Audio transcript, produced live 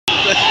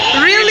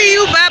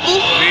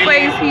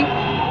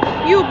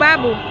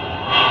Babu.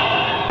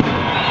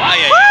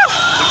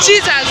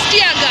 Jesus,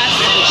 tear gas.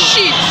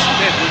 Shit.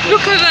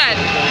 Look at that.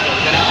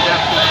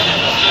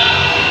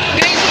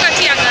 Guys, look at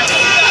tear gas.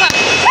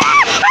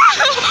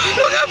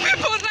 Look at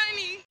people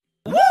running.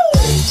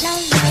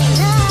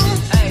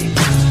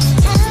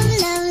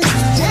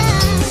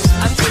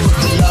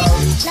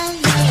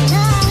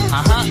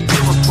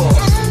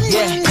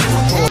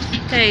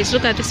 Guys,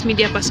 look at these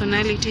media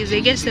personalities.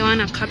 I guess they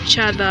want to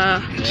capture the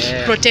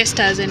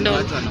protesters and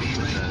all.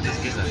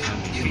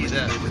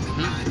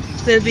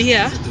 They'll be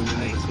here.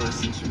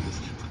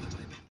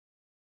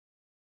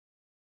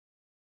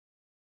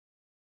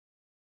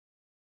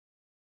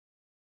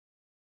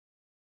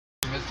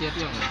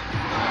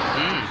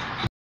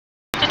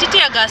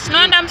 Tear gas. No,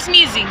 and I'm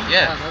sneezing.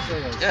 Yeah,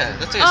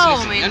 that's why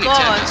oh my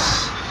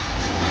gosh.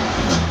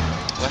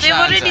 They've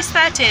already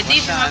started.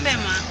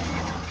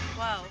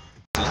 Wow.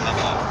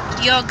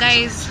 Yo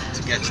guys,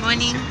 good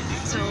morning.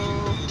 So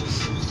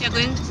we are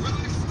going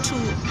to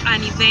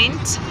an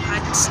event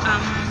at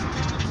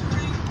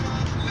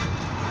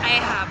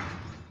IHAB,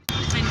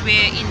 and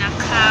we're in a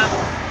car.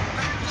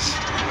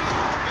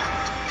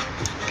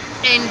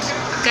 And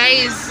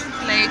guys,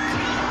 like,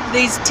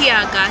 there's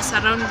tear gas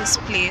around this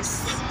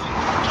place.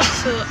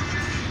 So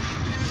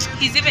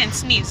he's even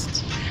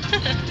sneezed.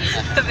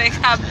 The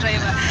cab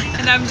driver,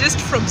 and I'm just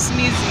from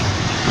sneezing.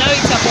 Now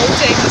it's about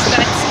time to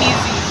start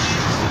sneezing.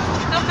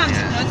 How come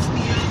you not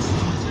sneeze?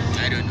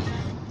 I don't know.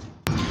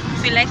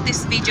 If you like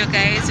this video,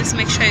 guys, just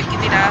make sure you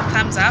give it a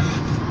thumbs up.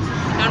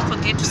 Don't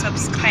forget to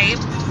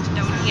subscribe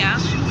down here.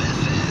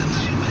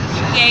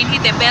 Yeah, and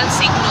hit the bell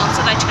signal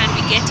so that you can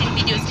be getting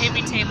videos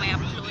every time I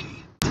upload.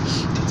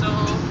 So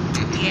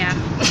yeah.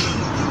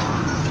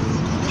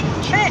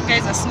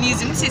 Guys are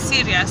sneezing. This is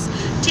serious.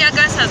 Tear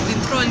gas has been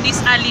thrown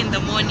this early in the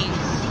morning.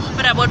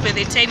 What about by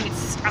the time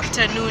it's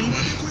afternoon?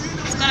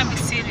 It's gonna be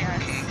serious.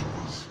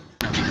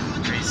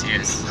 Very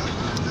serious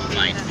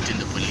fight between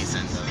the police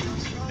and the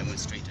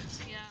demonstrators.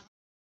 Yeah.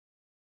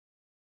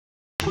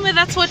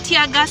 That's what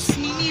tear gas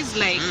is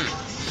like.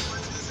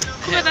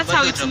 That's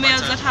how it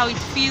smells. That's how it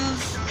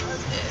feels.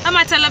 I'm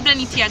at labda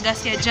ni tear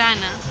gas ya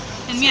jana,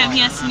 and me I'm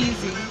here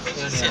sneezing.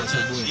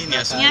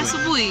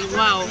 Asubuhi.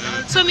 Wow.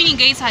 So many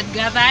guys had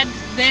gathered,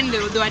 then they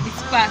were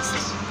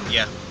dispersed.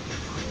 Yeah.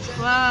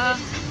 Wow.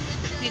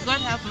 May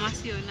God have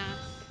mercy on us.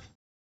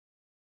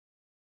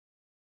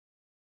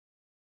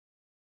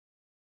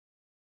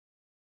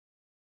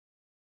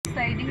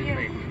 Side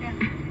here. Yeah.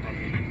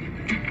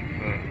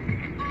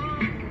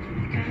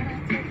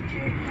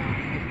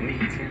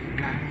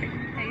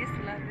 I used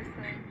to love this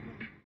song.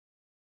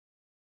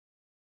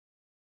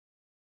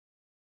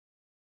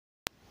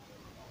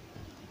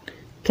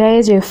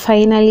 Guys, we're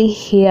finally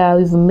here.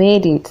 We've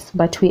made it,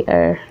 but we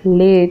are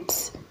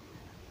late.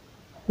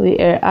 We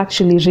are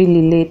actually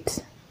really late.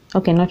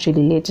 Okay, not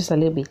really late, just a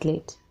little bit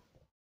late.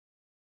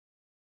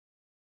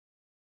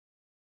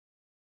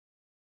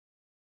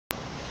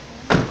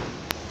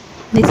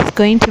 This is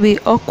going to be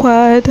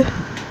awkward,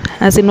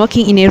 as in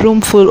walking in a room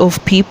full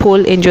of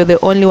people and you're the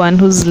only one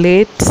who's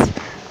late.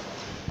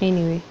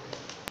 Anyway.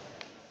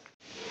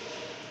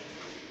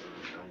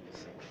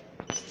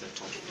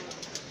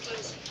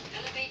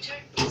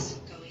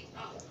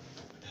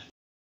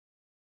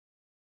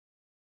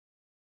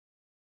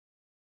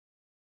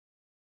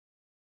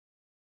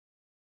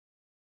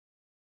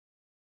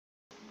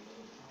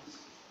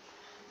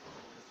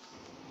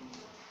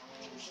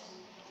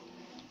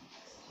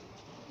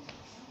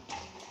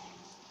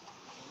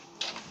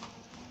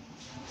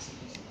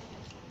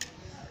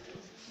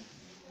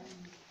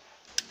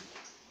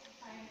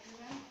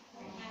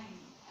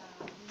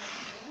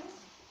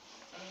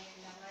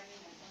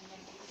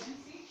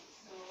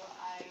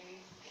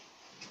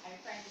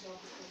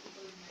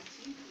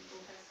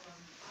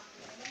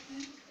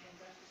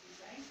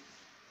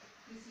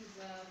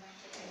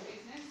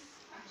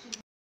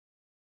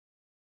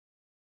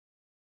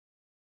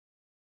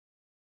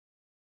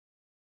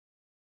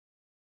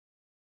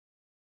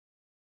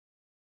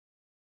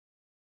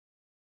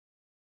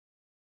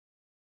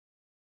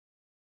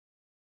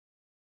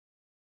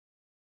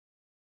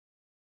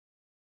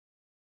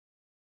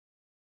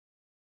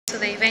 So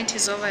the event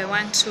is over. I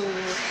want to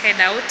head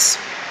out.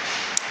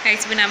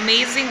 It's been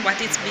amazing, but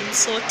it's been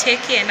so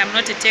techy, and I'm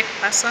not a tech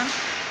person.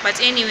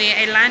 But anyway,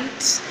 I learned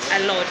a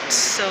lot.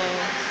 So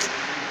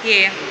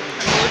yeah,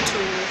 I'm going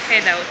to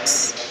head out.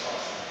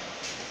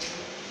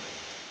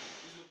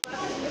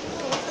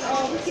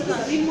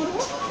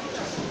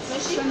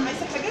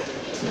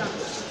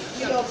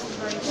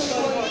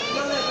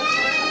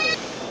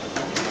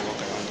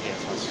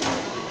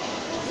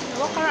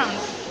 Walk around.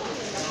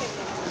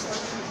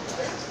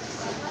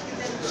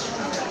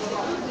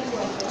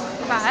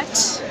 But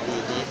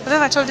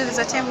whatever I told you, there's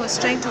a time I was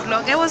trying to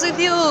vlog. I was with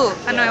you.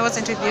 I know I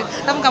wasn't with you.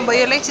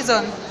 Your light is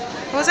on.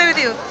 Was I with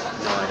you?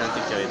 No, I don't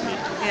think you're with me.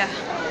 Yeah.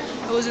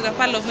 I was with a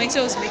pal of mine, so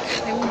I was like,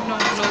 they won't know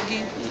I'm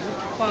vlogging.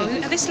 Wow,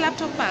 are these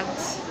laptop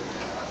bags?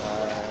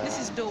 This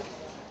is dope.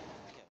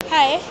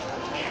 Hi.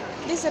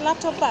 This is a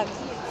laptop bag.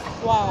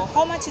 Wow,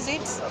 how much is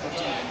it?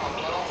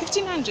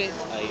 1500.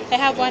 I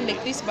have one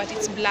like this, but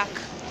it's black,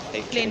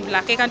 plain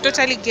black. I can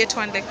totally get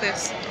one like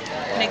this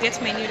when I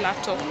get my new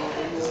laptop.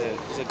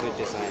 It's a good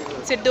design.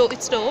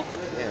 It's dope.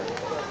 Yeah.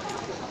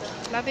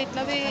 Love it,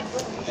 love it.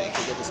 I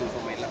can get this one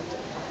for my laptop.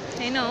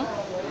 I know.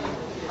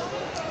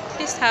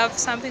 Please have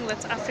something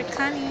that's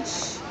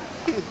Africanish.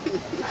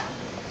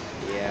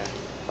 Yeah.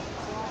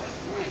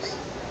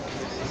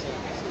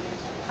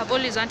 I've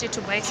always wanted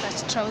to buy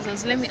such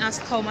trousers. Let me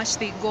ask how much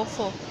they go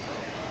for.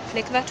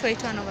 Like that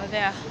white one over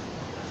there.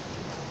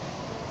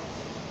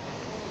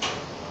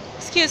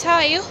 Excuse, how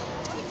are you?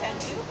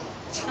 Thank you.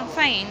 I'm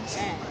fine.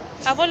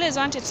 I've always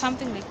wanted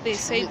something like this.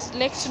 So I'd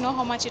like to know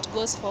how much it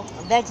goes for.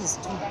 That is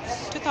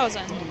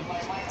 2,000.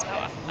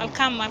 I'll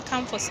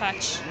come for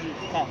such.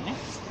 Come, eh?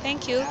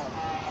 Thank you.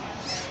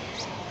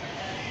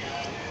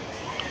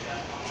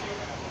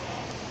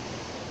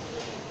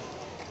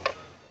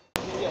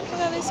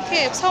 Look at these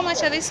capes. How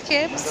much are these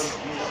capes?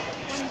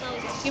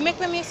 1,000. You make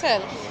them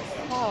yourself?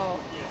 Wow.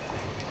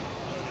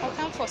 I'll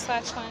come for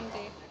such one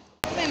day.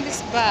 And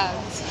these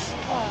bags.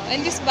 Wow.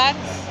 And these bags?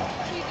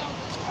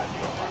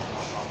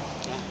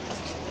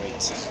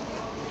 3,000.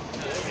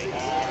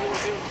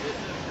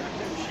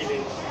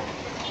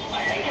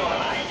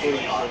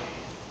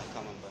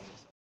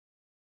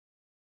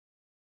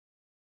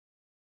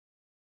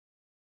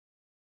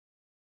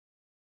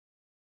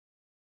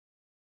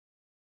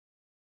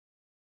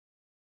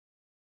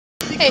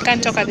 Hey, you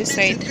can talk at this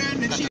side.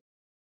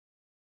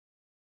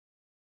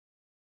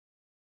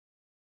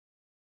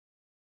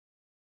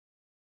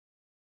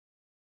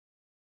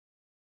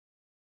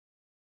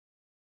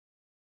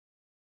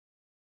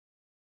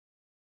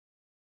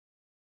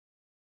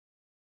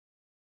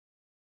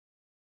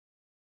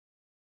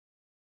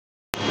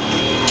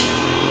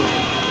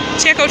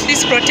 Check out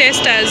these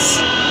protesters.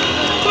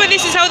 Well,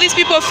 this is how these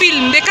people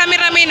film. The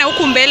cameramen are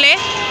huku mbele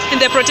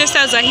and the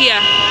protesters are here.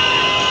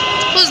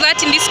 Who's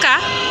that in this car?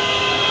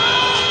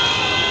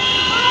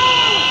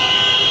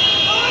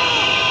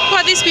 Who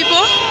are these people?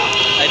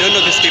 I don't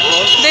know these people.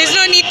 There's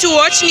no need to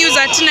watch news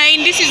at 9.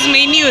 This is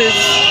my news.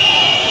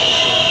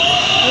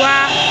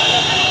 Wow.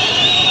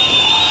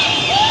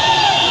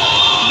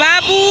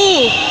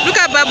 Babu! Look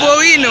at Babu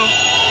Owino'S.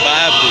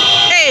 Babu.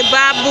 Hey,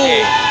 Babu.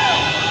 Hey.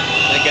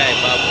 That guy,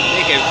 Babu.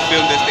 They can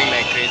film this thing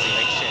like crazy,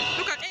 like shit.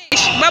 Look at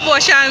Babu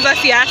washaanza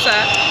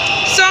siasa.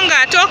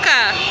 Songa,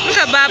 toka. Look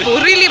at Babu.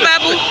 Really,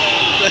 Babu?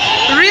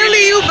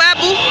 Really, you,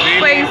 Babu? Really?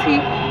 Where is he?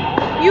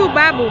 You,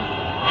 Babu.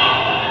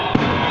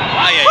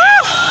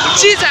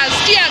 Jesus,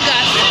 tear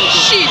gas.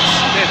 Shit.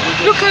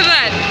 Look at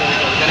that.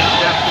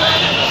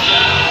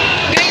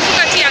 Guys, look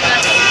at tear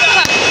gas.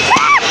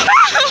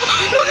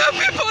 Look at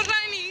people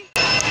running.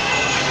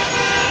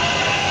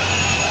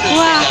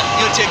 Wow.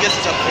 You tear gas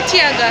is a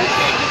Tear gas.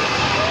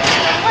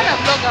 I want to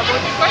vlog about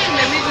it. Got in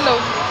the middle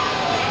of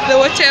the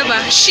whatever.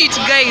 Shit,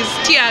 guys.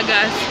 Tear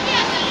gas.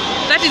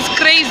 That is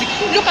crazy.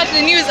 Look at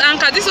the news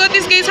anchor. This is what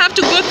these guys have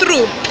to go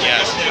through.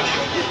 Yeah.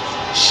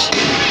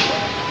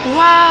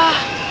 Wow.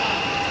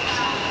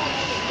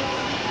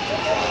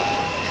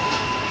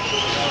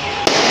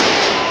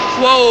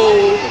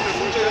 Whoa.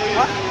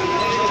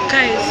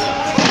 Guys,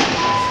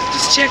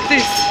 just check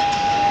this.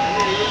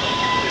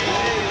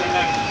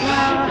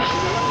 Wow.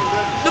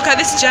 Look at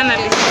this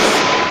journalist.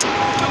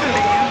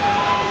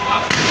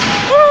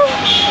 Woo.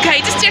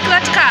 Guys, just check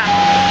that car.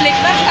 Like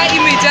that car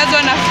image has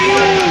on a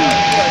film.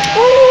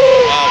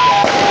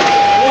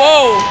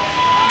 Whoa.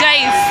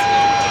 Guys.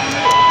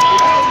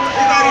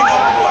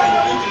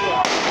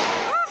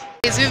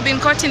 We've been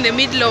caught in the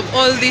middle of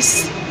all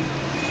this.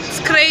 It's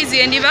crazy,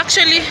 and you've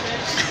actually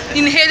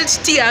inhaled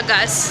tear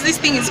gas. This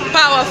thing is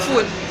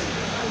powerful.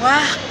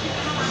 Wow.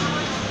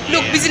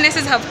 Look,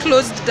 businesses have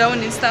closed down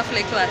and stuff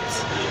like that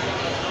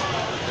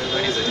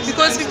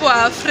because people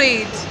are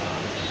afraid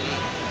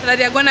that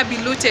they are gonna be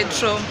looted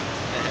from.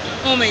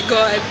 Oh my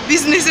god,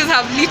 businesses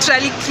have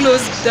literally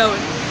closed down.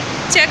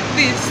 Check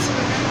this.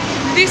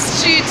 These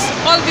streets,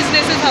 all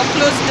businesses have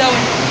closed down.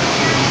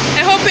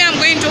 I hope where I'm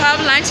going to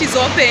have lunch is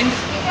open.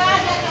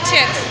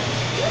 Check.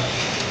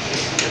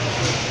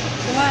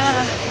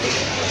 Wow.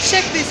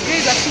 Check this,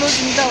 guys are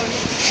closing down.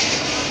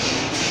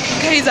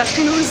 Guys are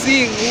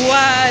closing.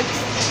 What?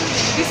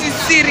 This is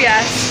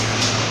serious.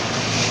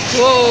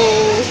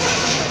 Whoa.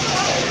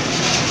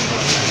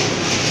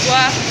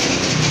 Wow.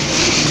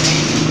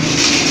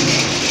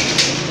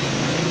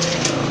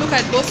 Look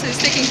at bosses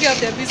taking care of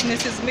their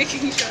businesses,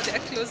 making sure they are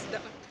closed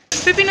down.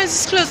 Pepinos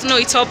is closed. No,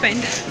 it's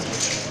opened.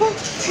 Oh,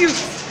 phew.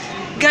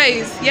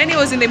 Guys, Yani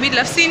was in the middle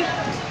of scene.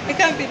 I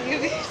can't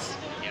believe it.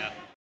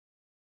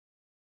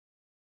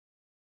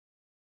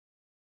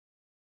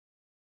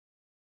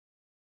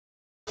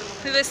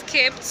 We've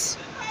escaped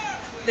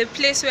the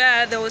place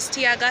where there was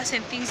tear gas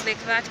and things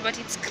like that, but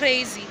it's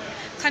crazy.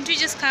 Can't we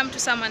just come to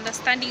some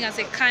understanding as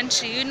a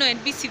country, you know,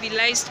 and be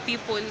civilized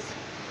people?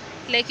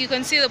 Like, you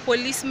can see the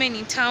policemen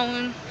in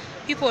town,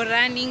 people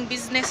running,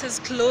 businesses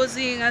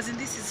closing, as in,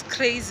 this is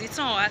crazy. It's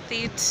not worth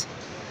it.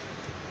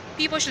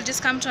 People should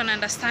just come to an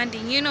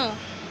understanding, you know.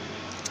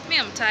 Me,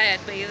 I'm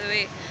tired, by the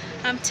way.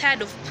 I'm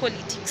tired of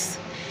politics,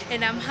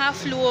 and I'm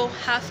half Luo,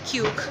 half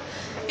Kyuk.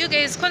 You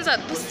guys,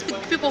 these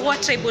people who are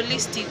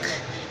tribalistic,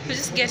 you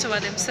just get over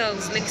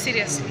themselves. Like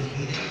seriously,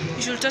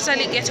 you should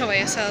totally get over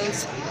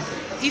yourselves.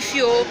 If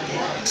you're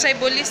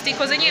tribalistic,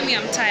 because anyway,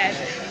 I'm tired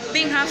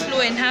being half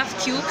Luo and half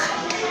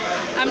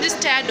Kyuk. I'm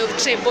just tired of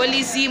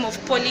tribalism,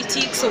 of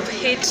politics, of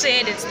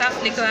hatred and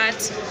stuff like that.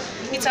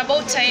 It's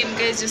about time,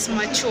 guys, just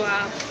mature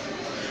up.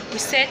 We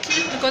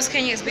settle, because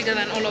Kenya is bigger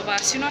than all of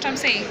us. You know what I'm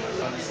saying?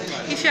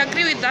 If you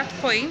agree with that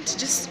point,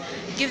 just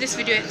give this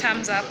video a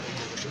thumbs up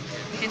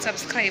and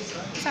subscribe.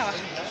 Sawa?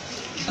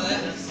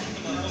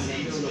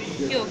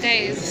 Yo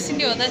guys,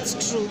 Cindy,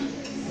 that's true.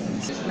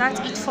 That's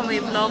it for my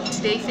vlog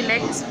today. If you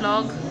like this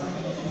vlog,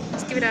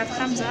 just give it a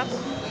thumbs up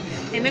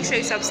and make sure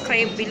you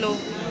subscribe below.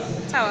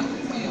 Sawa?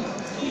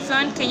 If you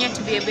want Kenya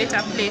to be a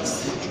better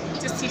place,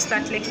 just hit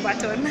that like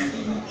button.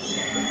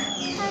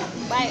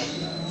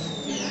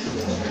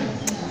 Bye.